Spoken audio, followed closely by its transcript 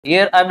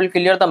Here I will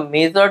clear the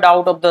major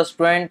doubt of the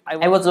student.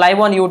 I was live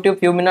on YouTube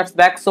few minutes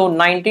back, so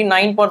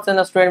 99%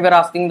 of students were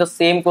asking the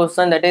same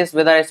question, that is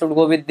whether I should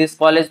go with this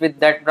college with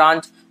that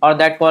branch or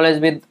that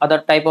college with other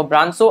type of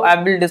branch. So I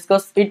will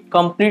discuss it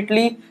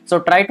completely. So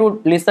try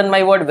to listen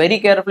my word very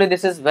carefully.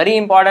 This is very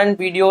important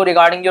video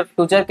regarding your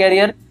future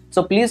career.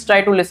 So please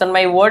try to listen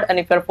my word, and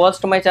if you're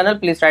first to my channel,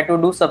 please try to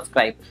do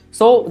subscribe.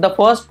 So the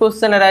first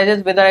question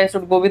arises whether I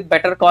should go with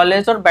better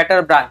college or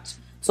better branch.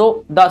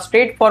 So the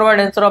straightforward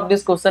answer of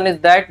this question is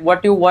that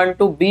what you want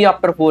to be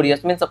after 4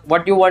 years, means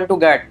what you want to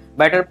get,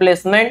 better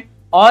placement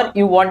or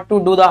you want to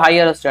do the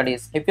higher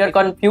studies. If you are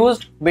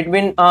confused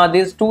between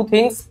these two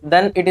things,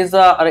 then it is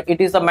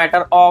a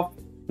matter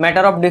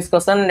of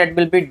discussion that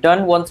will be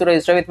done once you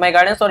register with my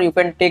guidance, or you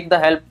can take the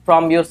help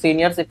from your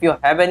seniors if you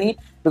have any.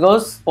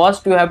 Because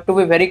first you have to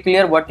be very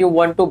clear what you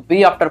want to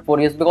be after 4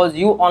 years, because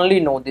you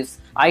only know this,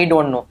 I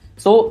don't know.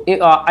 So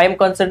I am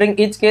considering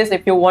each case.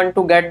 If you want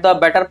to get the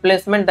better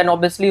placement, then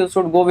obviously you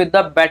should go with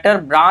the better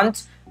branch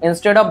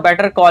instead of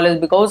better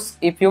college, because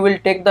if you will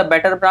take the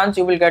better branch,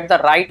 you will get the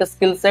right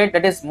skill set,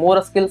 that is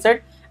more skill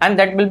set, and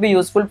that will be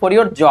useful for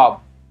your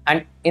job.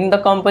 And in the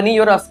company,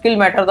 your skill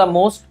matter the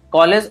most.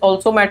 College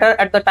also matter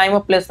at the time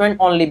of placement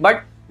only,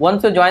 but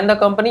once you join the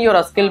company,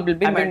 your skill will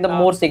be having the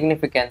more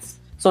significance.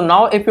 So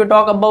now if you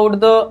talk about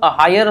the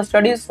higher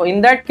studies, so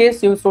in that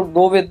case you should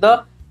go with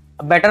the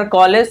better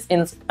college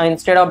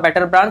instead of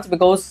better branch,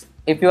 because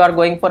if you are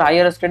going for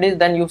higher studies,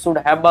 then you should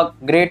have a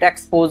great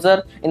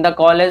exposure in the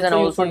college, and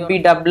you should be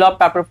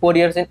developed after 4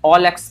 years in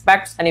all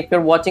aspects. And if you're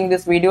watching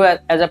this video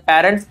as a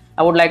parent,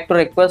 I would like to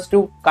request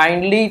you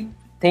kindly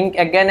think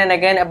again and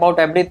again about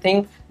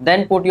everything,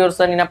 then put your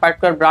son in a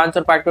particular branch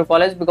or particular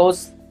college,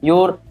 because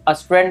your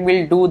student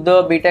will do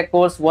the BTech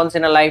course once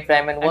in a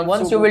lifetime, and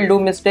once you will do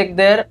mistake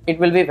there, it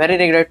will be very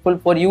regretful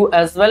for you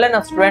as well, and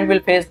a student will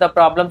face the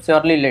problem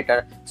surely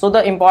later. So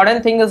the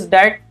important thing is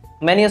that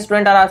many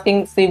students are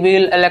asking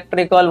civil,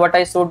 electrical, what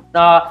I should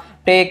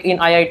take in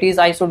IITs,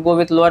 I should go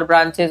with lower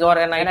branches or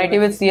NIT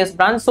with CS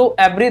branch. So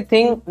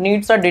everything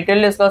needs a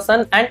detailed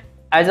discussion, and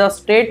as a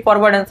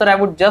straightforward answer, I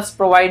would just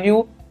provide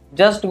you,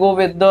 just go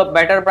with the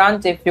better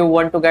branch if you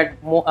want to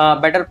get more,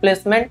 better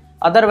placement.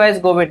 Otherwise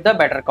go with the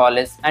better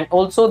college. And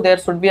also there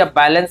should be a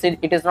balance.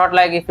 It is not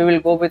like if you will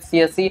go with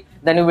CSE,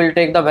 then you will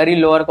take the very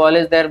lower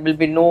college, there will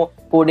be no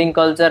coding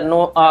culture,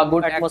 no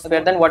good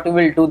atmosphere, then what you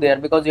will do there,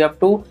 because you have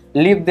to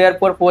live there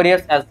for 4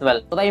 years as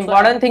well. So the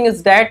important thing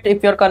is that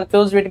if you're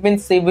confused between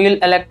civil,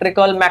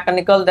 electrical,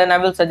 mechanical, then I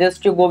will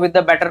suggest you go with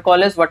the better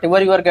college.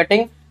 Whatever you are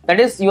getting, that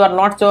is you are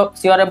not so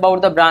sure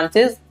about the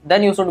branches,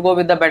 then you should go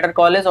with the better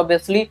college.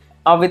 Obviously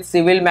with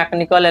civil,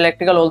 mechanical,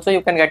 electrical also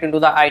you can get into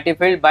the IT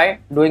field by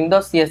doing the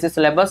CSE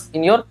syllabus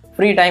in your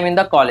free time in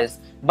the college.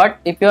 But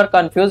if you are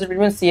confused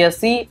between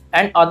CSE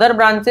and other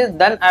branches,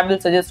 then I will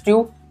suggest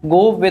you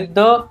go with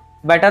the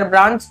better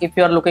branch if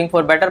you are looking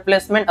for better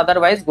placement.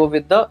 Otherwise go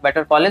with the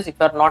better college if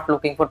you are not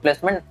looking for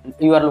placement,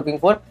 you are looking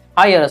for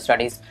higher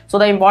studies. So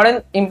the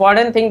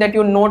important thing that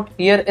you note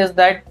here is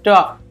that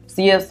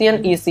CSE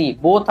and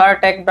EC both are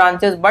tech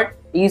branches, but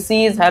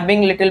EC is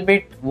having little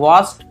bit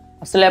vast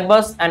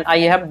syllabus, and I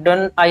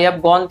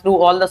have gone through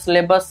all the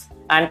syllabus,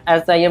 and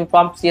as I am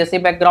from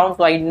CSE background,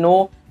 so I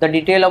know the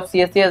detail of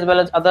CSE as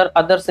well as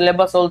other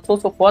syllabus also.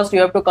 So first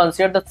you have to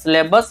consider the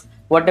syllabus.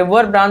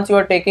 Whatever branch you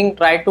are taking,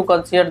 try to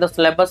consider the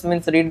syllabus,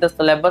 means read the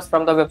syllabus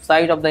from the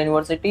website of the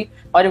university,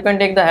 or you can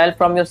take the help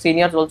from your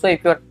seniors also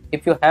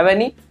if you have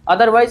any.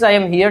 Otherwise I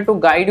am here to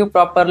guide you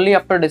properly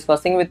after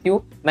discussing with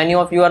you. Many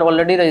of you are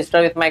already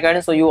registered with my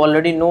guidance, so you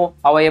already know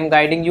how I am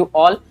guiding you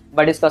all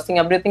by discussing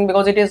everything,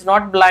 because it is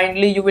not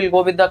blindly you will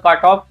go with the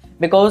cutoff.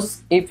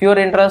 Because if your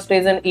interest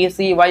is in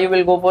EC, why you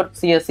will go for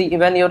CSE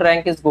even your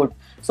rank is good?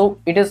 So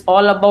it is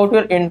all about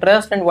your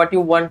interest and what you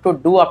want to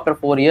do after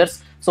 4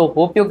 years. So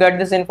hope you get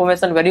this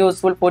information very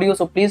useful for you.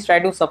 So please try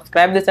to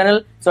subscribe this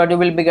channel so that you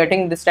will be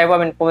getting this type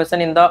of information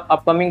in the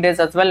upcoming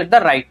days as well at the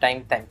right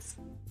time. Thanks.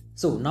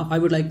 So now I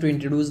would like to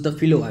introduce the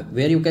Philo app,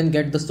 where you can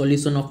get the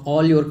solution of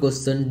all your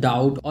question,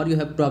 doubt, or you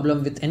have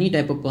problem with any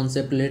type of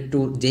concept related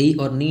to JEE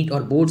or NEET or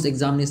boards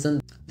examination.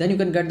 Then you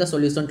can get the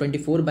solution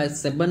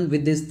 24/7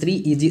 with these 3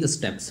 easy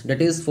steps. That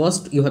is,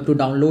 first you have to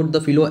download the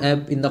Philo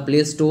app in the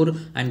Play Store,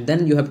 and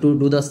then you have to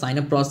do the sign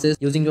up process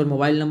using your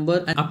mobile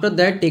number. And after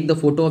that, take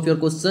the photo of your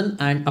question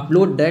and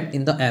upload that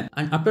in the app.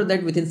 And after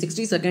that, within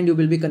 60 seconds, you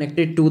will be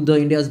connected to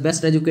the India's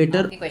best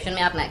educator. Question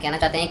में आप कहना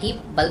चाहते हैं कि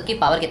bulb की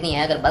power कितनी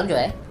है? अगर बल्ब जो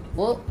है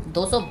वो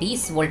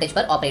 220 वोल्टेज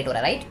पर ऑपरेट हो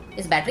रहा है, राइट?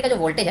 इस बैटरी का जो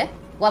वोल्टेज है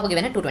वो आपको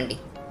गिवन है 220.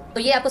 तो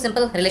ये आपको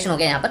सिंपल रिलेशन हो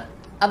गया यहाँ पर.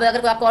 अब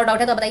अगर कोई आपको और डाउट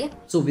है तो बताइए.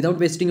 So without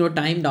wasting your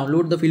time,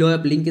 download the Philo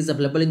app. Link is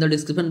available in the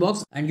description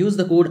box and use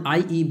the code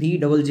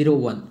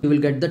IEB001. You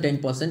will get the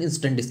 10%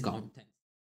 instant discount.